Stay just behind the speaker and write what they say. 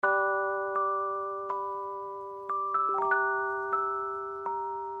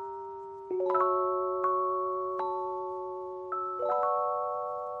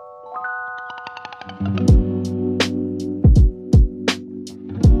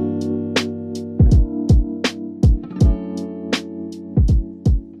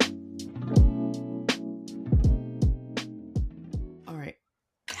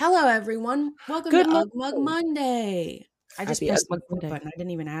Hello, everyone. Welcome Good to morning. Ugg Mug Monday. I just Happy pressed Ugg the Mug record Monday. button. I didn't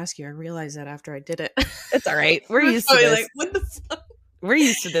even ask you. I realized that after I did it. It's all right. We're You were used to probably this. like, what the fuck? We're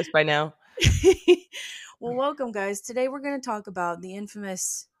used to this by now. Well, welcome, guys. Today we're going to talk about the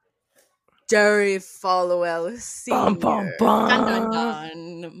infamous Jerry Falwell Sr. Bum, bum, Dun, dun,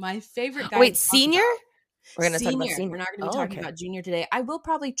 bum. dun. My favorite guy Wait, to talk senior? about. We're going to talk about Senior. senior. We're not going to be Oh, talking okay. about junior today. I will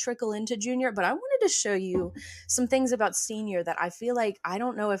probably trickle into junior, but I wanted to show you some things about senior that I feel like I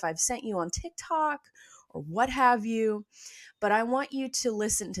don't know if I've sent you on TikTok or what have you, but I want you to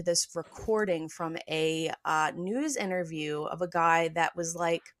listen to this recording from a news interview of a guy that was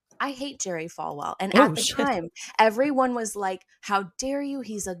like, I hate Jerry Falwell. And at the time, everyone was like, how dare you?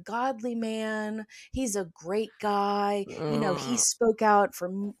 He's a godly man. He's a great guy. You know, he spoke out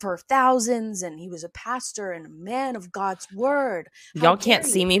for thousands and he was a pastor and a man of God's word. How Y'all can't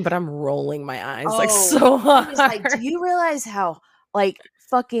dare see you? me, but I'm rolling my eyes Oh, like so he hard. was like, do you realize how like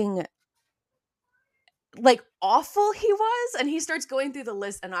fucking like awful he was? And he starts going through the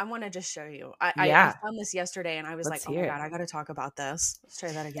list and I want to just show you. I Yeah. found this yesterday and I was Let's like, oh my hear God, it. I gotta talk about this. Let's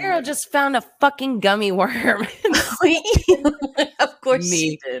try that again. Sarah just found a fucking gummy worm. Of course Me.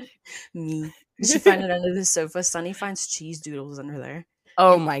 she did. Me. Did she find it under the sofa? Sunny finds cheese doodles under there.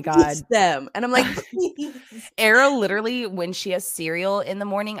 Oh And my eats God. them. And I'm like, please. Era literally, when she has cereal in the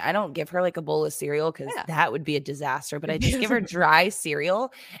morning, I don't give her like a bowl of cereal because Yeah. that would be a disaster. But I just give her dry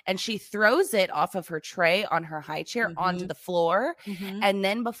cereal and she throws it off of her tray on her high chair onto the floor. And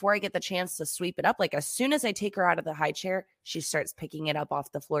then before I get the chance to sweep it up, like as soon as I take her out of the high chair, she starts picking it up off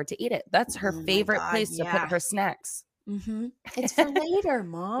the floor to eat it. That's her favorite place to put her snacks. It's for later,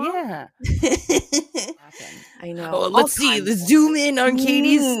 Mom. Yeah. I know. Oh, let's see. Let's zoom in on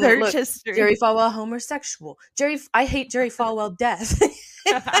Katie's search history. Jerry Falwell homosexual. I hate Jerry Falwell death.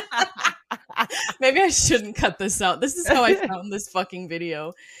 Maybe I shouldn't cut this out. This is how I found this fucking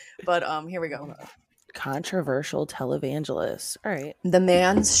video. But here we go. Controversial televangelist. All right. The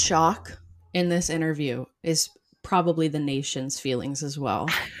man's shock in this interview is probably the nation's feelings as well.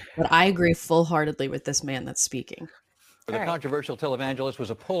 But I agree full-heartedly with this man that's speaking. The controversial televangelist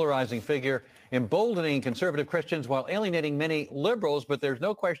was a polarizing figure, emboldening conservative Christians while alienating many liberals, but there's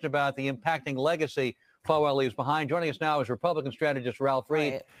no question about the impacting legacy Falwell leaves behind. Joining us now is Republican strategist Ralph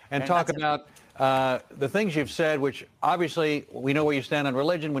Reed, and talk about the things you've said, which obviously we know where you stand on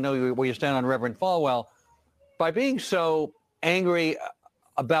religion, we know where you stand on Reverend Falwell. By being so angry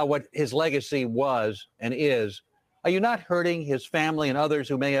about what his legacy was and is, are you not hurting his family and others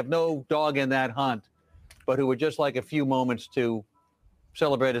who may have no dog in that hunt, but who would just like a few moments to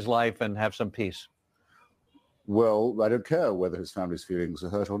celebrate his life and have some peace? Well, I don't care whether his family's feelings are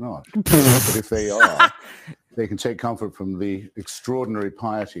hurt or not. But if they are, they can take comfort from the extraordinary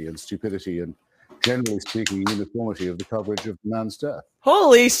piety and stupidity and, generally speaking, uniformity of the coverage of the man's death.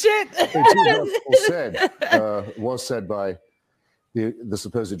 Holy shit! It was said by the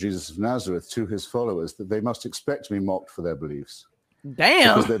supposed Jesus of Nazareth to his followers that they must expect to be mocked for their beliefs.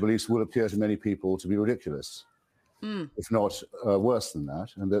 Damn. Because their beliefs will appear to many people to be ridiculous, if not worse than that,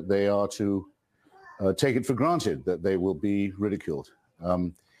 and that they are to take it for granted that they will be ridiculed.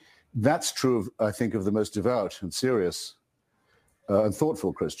 That's true, I think, of the most devout and serious and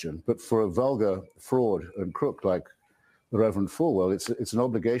thoughtful Christian. But for a vulgar fraud and crook like the Reverend Falwell, it's an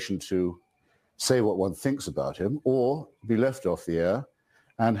obligation to say what one thinks about him or be left off the air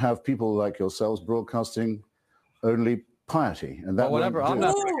and have people like yourselves broadcasting only piety. And that whatever. I'm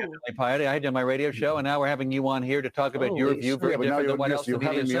not only piety. I did my radio show, and now we're having you on here to talk about your view. Very different than what else you're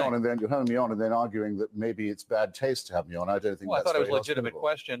having me on, and then you're having me on, and then arguing that maybe it's bad taste to have me on. I don't think. Well, I thought it was a legitimate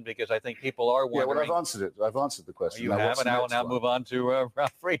question because I think people are wondering. Yeah, well, I've answered it. I've answered the question. You have, and I will now move on to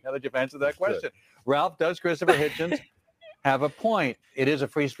Ralph Reed. Now that you've answered that question, Ralph, does Christopher Hitchens have a point? It is a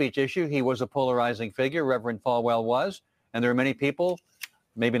free speech issue. He was a polarizing figure. Reverend Falwell was, and there are many people,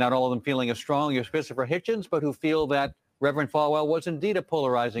 maybe not all of them feeling as strong as Christopher Hitchens, but who feel that Reverend Falwell was indeed a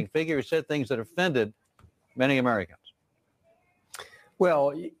polarizing figure who said things that offended many Americans.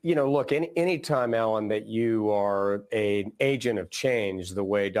 Well, you know, look, any time, Alan, that you are an agent of change the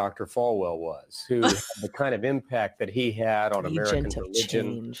way Dr. Falwell was, who had the kind of impact that he had on American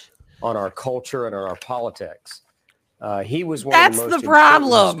religion, on our culture, and on our politics. He was one of the most important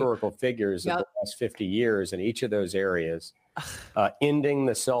historical figures of the last 50 years in each of those areas. Ending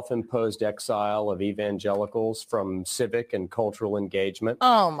the self-imposed exile of evangelicals from civic and cultural engagement.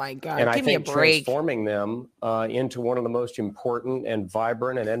 Oh my God! And Give me a break. Transforming them into one of the most important and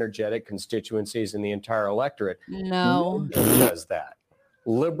vibrant and energetic constituencies in the entire electorate. No, nobody does that.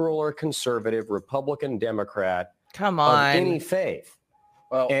 Liberal or conservative, Republican, Democrat, come on, of any faith,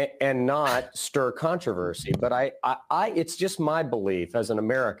 and not stir controversy. But I, it's just my belief as an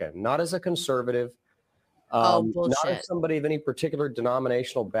American, not as a conservative, not as somebody of any particular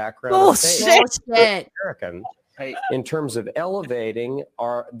denominational background. Bullshit. American, in terms of elevating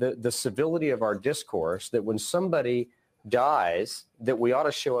the civility of our discourse, that when somebody dies, that we ought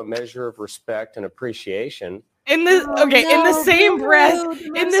to show a measure of respect and appreciation. In the same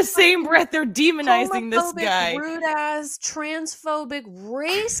breath, they're demonizing this guy. Rude ass, transphobic,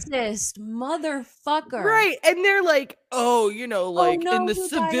 racist motherfucker. Right. And they're like, in the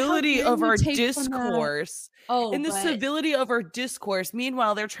civility of our discourse. Civility of our discourse.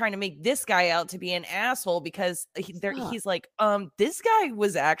 Meanwhile, they're trying to make this guy out to be an asshole because he's like, this guy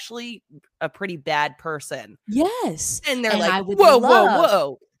was actually a pretty bad person. Yes. And they're like,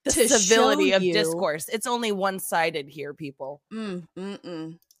 whoa. The civility of discourse. It's only one-sided here, people.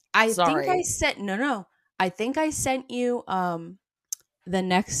 I think I sent you the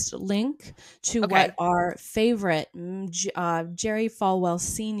next link to what our favorite Jerry Falwell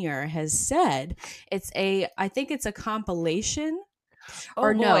Sr. has said. I think it's a compilation.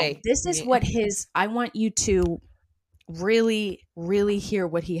 This is what I want you to really, really hear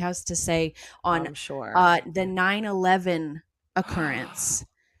what he has to say on the 9/11 occurrence.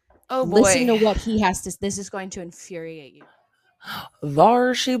 Oh boy. Listen to what he has to. This is going to infuriate you.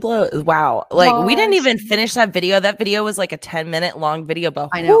 There she blows. Wow. We didn't even finish that video. That video was like a 10-minute long video, but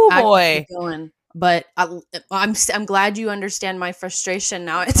I know. Oh boy. But I'm glad you understand my frustration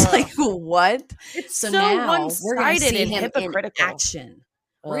now. It's like, what? It's so one-sided and hypocritical. In action.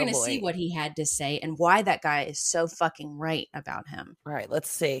 We're going to see what he had to say and why that guy is so fucking right about him. All right, let's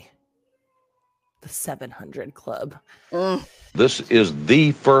see. The 700 Club. This is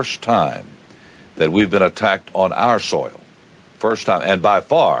the first time that we've been attacked on our soil. First time, and by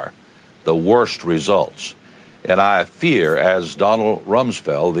far, the worst results. And I fear, as Donald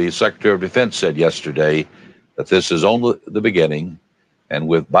Rumsfeld, the Secretary of Defense, said yesterday, that this is only the beginning. And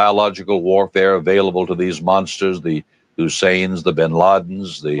with biological warfare available to these monsters, the Husseins, the Bin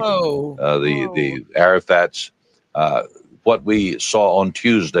Ladens, the Arafats, what we saw on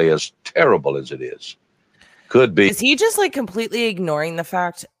Tuesday, as terrible as it is, could be. Is he just completely ignoring the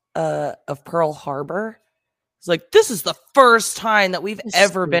fact of Pearl Harbor? It's like, this is the first time that we've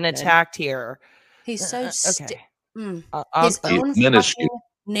ever been attacked here. He's so his own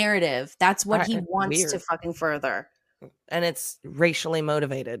narrative. That's what he wants to fucking further. And it's racially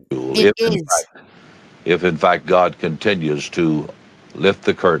motivated. If in fact God continues to lift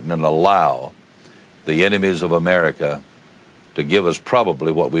the curtain and allow the enemies of America to give us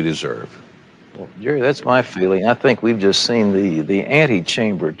probably what we deserve. Well, Jerry, that's my feeling. I think we've just seen the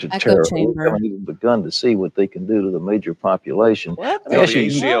antechamber to terror. We haven't even begun to see what they can do to the major population. What? The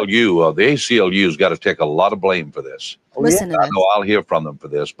ACLU's got to take a lot of blame for this. Listen to this. I know I'll hear from them for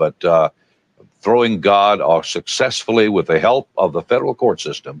this, but throwing God, or successfully with the help of the federal court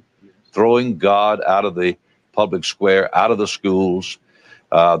system, throwing God out of the public square, out of the schools.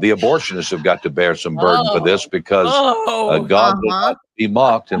 The abortionists have got to bear some burden for this, because God will not be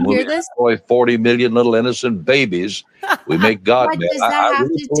mocked, and we'll destroy 40 million little innocent babies. We make God mad. I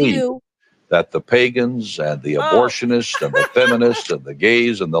really believe that the pagans and the abortionists and the feminists and the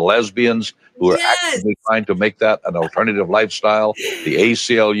gays and the lesbians who are actively trying to make that an alternative lifestyle, the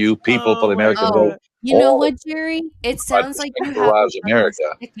ACLU, People for the American Vote. You know what, Jerry? It sounds like you have a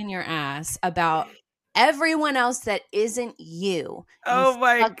stick in your ass about everyone else that isn't you. Oh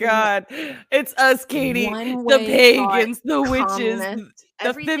my God. It's us, Katie. The pagans, the witches,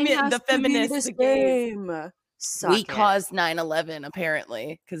 the feminists, the gays. We caused 9/11,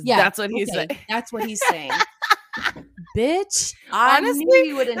 apparently, because that's what he's saying. That's what he's saying. Bitch, honestly, I knew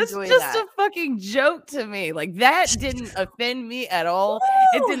you would enjoy that's just a fucking joke to me. That didn't offend me at all.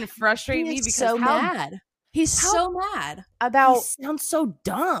 It didn't frustrate me because so mad. He's so mad about. He sounds so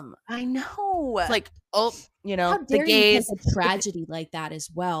dumb. I know. It's like, how the gays. You take a tragedy like that as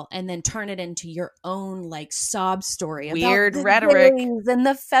well, and then turn it into your own sob story. Weird about rhetoric and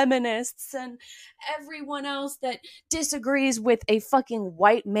the feminists and everyone else that disagrees with a fucking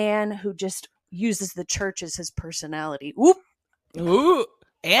white man who just uses the church as his personality. Ooh.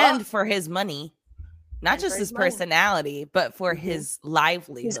 And for his money. Not just his personality, but for his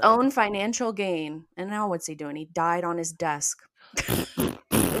livelihood. His own financial gain. And now what's he doing? He died on his desk.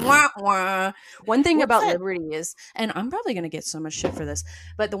 One thing about Liberty is, and I'm probably going to get so much shit for this,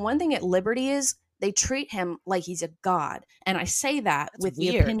 but the one thing at Liberty is they treat him like he's a god. And I say that with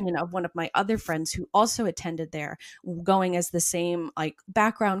the opinion of one of my other friends who also attended there, going as the same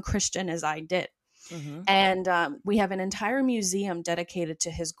background Christian as I did. And we have an entire museum dedicated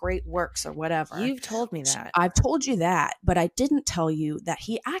to his great works or whatever. You've told me that. I've told you that, but I didn't tell you that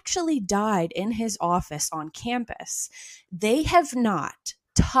he actually died in his office on campus. They have not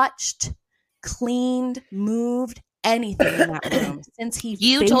touched, cleaned, moved anything in that room since he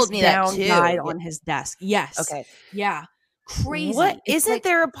told me that too. Died on his desk. Yes. Okay. Yeah. Crazy. What isn't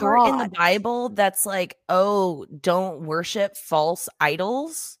there a part in the Bible that's like, oh, don't worship false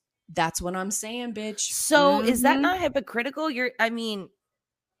idols? That's what I'm saying, bitch. So is that not hypocritical? You're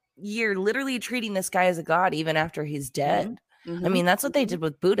literally treating this guy as a god even after he's dead. I mean, that's what they did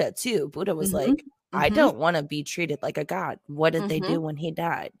with Buddha too. Buddha was like, I don't want to be treated like a god. What did they do when he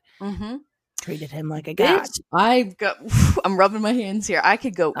died? Treated him like a god. I'm rubbing my hands here. I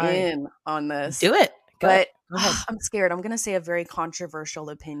could go in on this. Do it. But I'm scared. I'm going to say a very controversial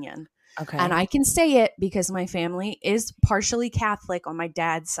opinion. Okay. And I can say it because my family is partially Catholic on my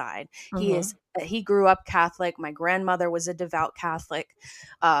dad's side. He grew up Catholic. My grandmother was a devout Catholic.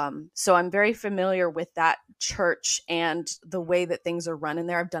 So I'm very familiar with that church and the way that things are run in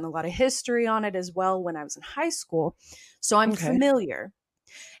there. I've done a lot of history on it as well when I was in high school. So I'm familiar.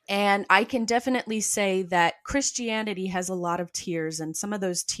 And I can definitely say that Christianity has a lot of tiers, and some of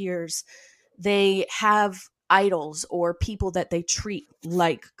those tiers, they have idols or people that they treat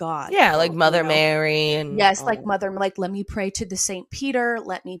like God. Yeah, like Mother Mary and like Mother, like let me pray to the Saint Peter,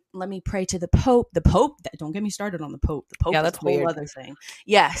 let me pray to the Pope. The Pope, don't get me started on the Pope. The Pope is a whole other thing.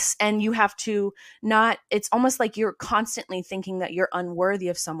 Yes, and you have to it's almost like you're constantly thinking that you're unworthy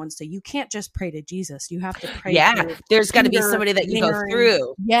of someone, so you can't just pray to Jesus. You have to pray to there's got to be somebody that you go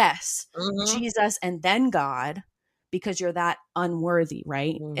through. Yes. Jesus and then God. Because you're that unworthy,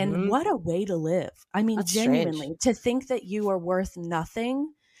 right? And what a way to live. I mean, that's genuinely, to think that you are worth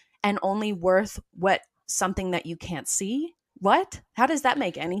nothing and only worth something that you can't see. What? How does that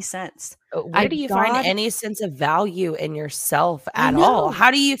make any sense? Where do you find any sense of value in yourself at all? How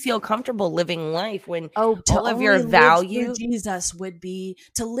do you feel comfortable living life when all of your value? Jesus would be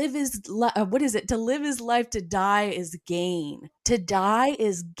to live is what is it? To live is life. To die is gain. To die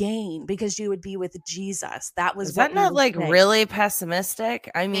is gain because you would be with Jesus. That was. Is that not like really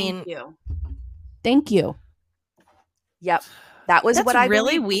pessimistic? I mean, Thank you. Yep. That was what I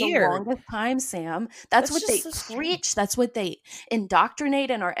really believed weird. For the longest time, Sam. That's what they preach. That's what they indoctrinate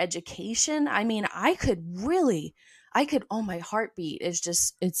in our education. I mean, oh, my heartbeat is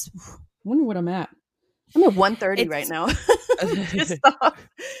just, I wonder what I'm at. I'm at 130 right now.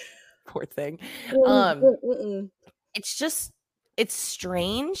 Poor thing. It's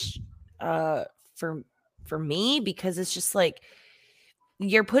strange for me because it's just like,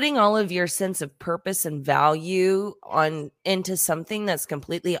 you're putting all of your sense of purpose and value into something that's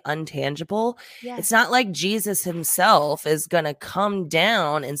completely untangible. Yes. It's not like Jesus himself is going to come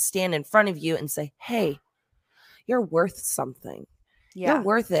down and stand in front of you and say, hey, you're worth something. Yeah. You're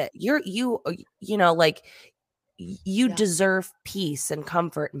worth it. You deserve peace and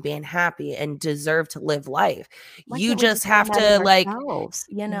comfort and being happy and deserve to live life. You just have to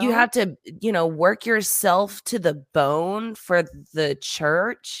you have to, work yourself to the bone for the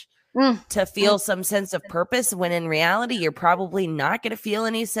church to feel some sense of purpose, when in reality, you're probably not going to feel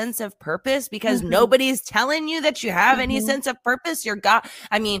any sense of purpose because nobody's telling you that you have any sense of purpose. You're God.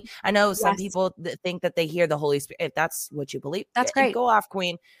 I mean, I know some people think that they hear the Holy Spirit. If that's what you believe, that's great. Go off,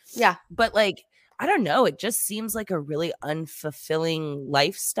 Queen. Yeah. But I don't know. It just seems like a really unfulfilling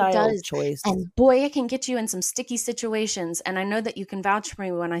lifestyle choice. And boy, it can get you in some sticky situations. And I know that you can vouch for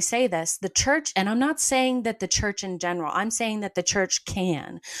me when I say this. The church, and I'm not saying that the church in general, I'm saying that the church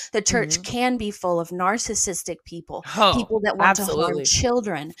can. The church can be full of narcissistic people, people that want to harm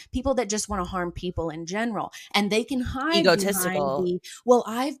children, people that just want to harm people in general. And they can hide egotistical. Well,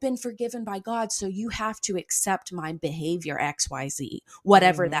 I've been forgiven by God, so you have to accept my behavior, XYZ,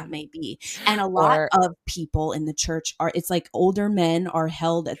 whatever that may be. And a lot of people in the church it's like older men are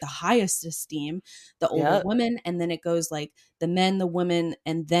held at the highest esteem, the older women, and then it goes like the men, the women,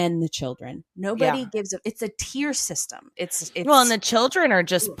 and then the children. Nobody gives it's a tier system. It's well, and the children are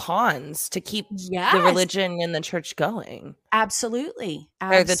just pawns to keep the religion and the church going. Absolutely.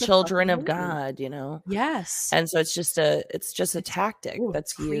 They're the children of God, Yes. And so it's just a tactic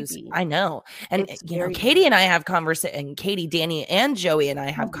that's used. I know. And Katie and I have and Katie, Danny, and Joey and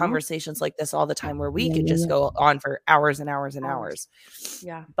I have conversations like this all the time where we could just go on for hours and hours and hours.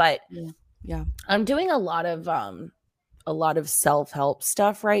 Yeah. But I'm doing a lot of a lot of self-help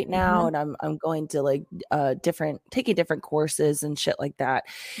stuff right now, Mm-hmm. and I'm going to like taking different courses and shit like that.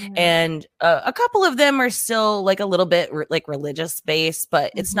 Yeah. And a couple of them are still like a little bit like religious based,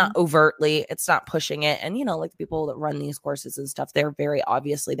 but it's not overtly, it's not pushing it. And you know, like the people that run these courses and stuff, they're very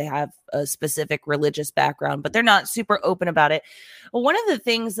obviously they have a specific religious background, but they're not super open about it. Well, one of the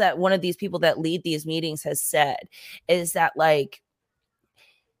things that one of these people that lead these meetings has said is that like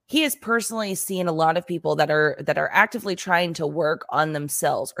he has personally seen a lot of people that are actively trying to work on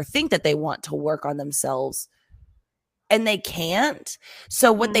themselves or think that they want to work on themselves and they can't.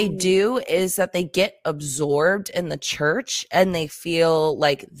 So what they do is that they get absorbed in the church and they feel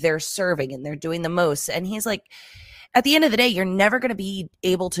like they're serving and they're doing the most. And he's like, at the end of the day, you're never going to be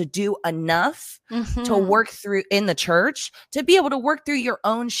able to do enough to work through in the church to be able to work through your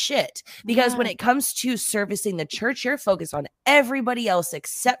own shit. Because when it comes to servicing the church, you're focused on everybody else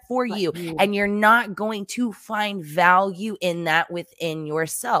except for you. And you're not going to find value in that within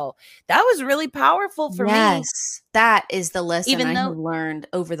yourself. That was really powerful for me. Yes, that is the lesson Even I though- have learned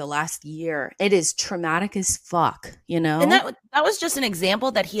over the last year. It is traumatic as fuck, you know? And that was just an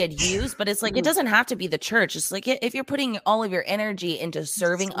example that he had used, but it's like, it doesn't have to be the church. It's like, if you're putting all of your energy into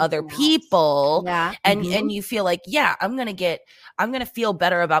serving other people, and you feel like, yeah, I'm going to feel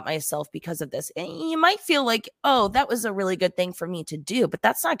better about myself because of this. And you might feel like, oh, that was a really good thing for me to do, but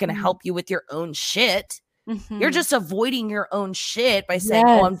that's not going to help you with your own shit. You're just avoiding your own shit by saying,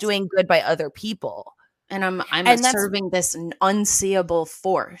 oh, I'm doing good by other people. And I'm And serving this unseeable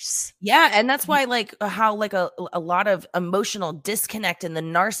force. Yeah, and that's why like how like a lot of emotional disconnect and the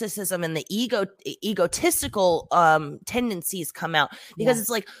narcissism and the egotistical tendencies come out, because it's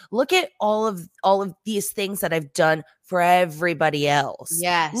like, look at all of these things that I've done for everybody else.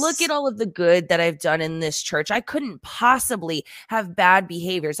 Yes. Look at all of the good that I've done in this church. I couldn't possibly have bad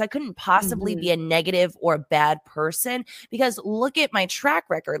behaviors. I couldn't possibly be a negative or a bad person, because look at my track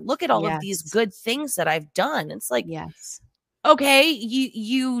record. Look at all of these good things that I've done. It's like, okay,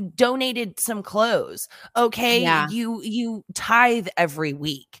 you donated some clothes. Okay, you tithe every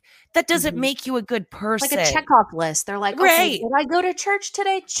week. That doesn't make you a good person. Like a checkoff list. They're like, okay, did I go to church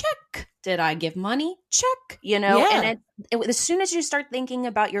today? Check. Did I give money? Check. You know, and as soon as you start thinking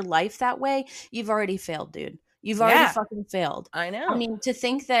about your life that way, you've already failed, dude. You've already fucking failed. I know. I mean, to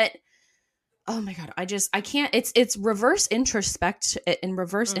think that, oh my God, I can't, it's reverse introspection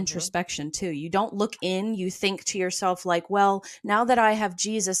too. You don't look in, you think to yourself like, well, now that I have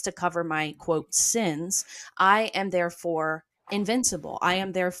Jesus to cover my quote sins, I am therefore invincible. I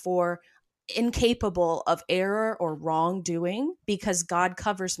am therefore incapable of error or wrongdoing because God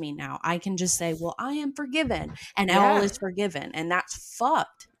covers me now. I can just say, well, I am forgiven and all is forgiven. And that's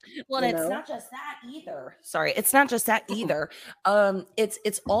fucked. Well, and it's not just that either. Sorry, it's not just that either.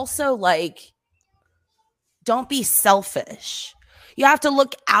 It's also like, don't be selfish. You have to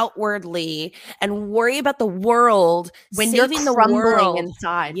look outwardly and worry about the world when you're crumbling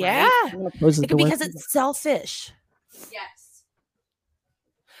inside. Yeah, right? because it's selfish. Yes.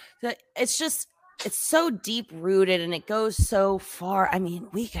 It's so deep rooted and it goes so far. I mean,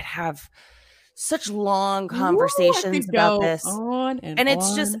 we could have such long conversations about this. And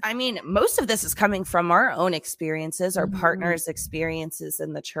it's just, I mean, most of this is coming from our own experiences, our partners' experiences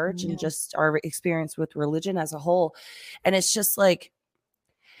in the church, and just our experience with religion as a whole. And it's just like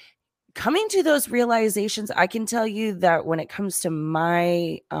coming to those realizations. I can tell you that when it comes to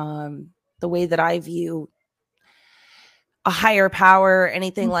my, the way that I view a higher power,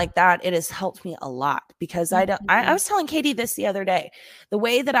 anything like that, it has helped me a lot, because I was telling Katie this the other day, the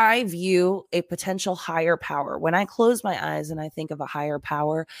way that I view a potential higher power, when I close my eyes and I think of a higher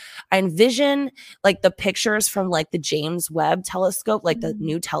power, I envision like the pictures from like the James Webb telescope, like the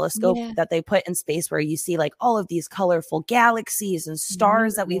new telescope that they put in space, where you see like all of these colorful galaxies and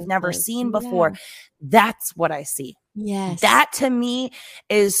stars that we've never seen before. That's what I see. Yes. That to me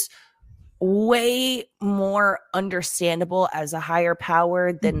is way more understandable as a higher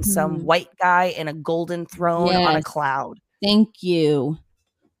power than some white guy in a golden throne on a cloud. Thank you.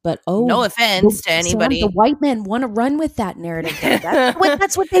 But no offense to anybody. The white men want to run with that narrative.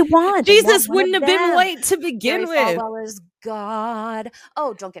 That's what they want. Jesus wouldn't have been white to begin with. God.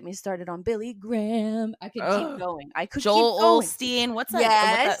 Oh, don't get me started on Billy Graham. I could keep going. I could Joel keep going. Osteen. What's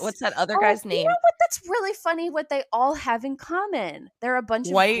that? What's that other guy's name? You know what? That's really funny. What they all have in common. They're a bunch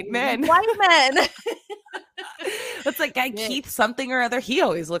of white men. White men. What's that guy Keith something or other? He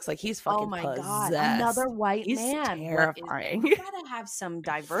always looks like he's fucking possessed. God, another white man. Terrifying. We gotta have some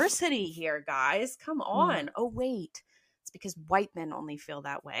diversity here, guys. Come on. Oh wait, it's because white men only feel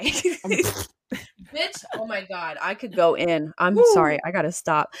that way. Bitch, oh my God, I could go in. I'm sorry, I gotta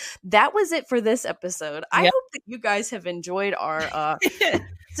stop. That was it for this episode. I hope that you guys have enjoyed our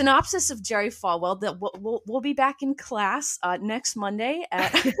synopsis of Jerry Falwell. That we'll be back in class next Monday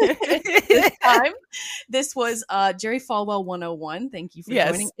at this time. This was Jerry Falwell 101. Thank you for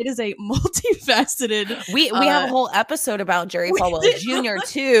joining. It is a multifaceted. We have a whole episode about Jerry Falwell Jr.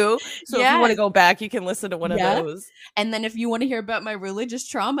 too. So if you want to go back, you can listen to one of those. And then if you want to hear about my religious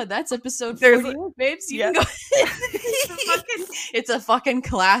trauma, that's episode 48, babes. You can go. It's a fucking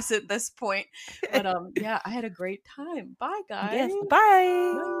class at this point. But I had a great time. Bye, guys. Yes,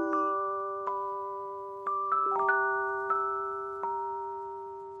 bye.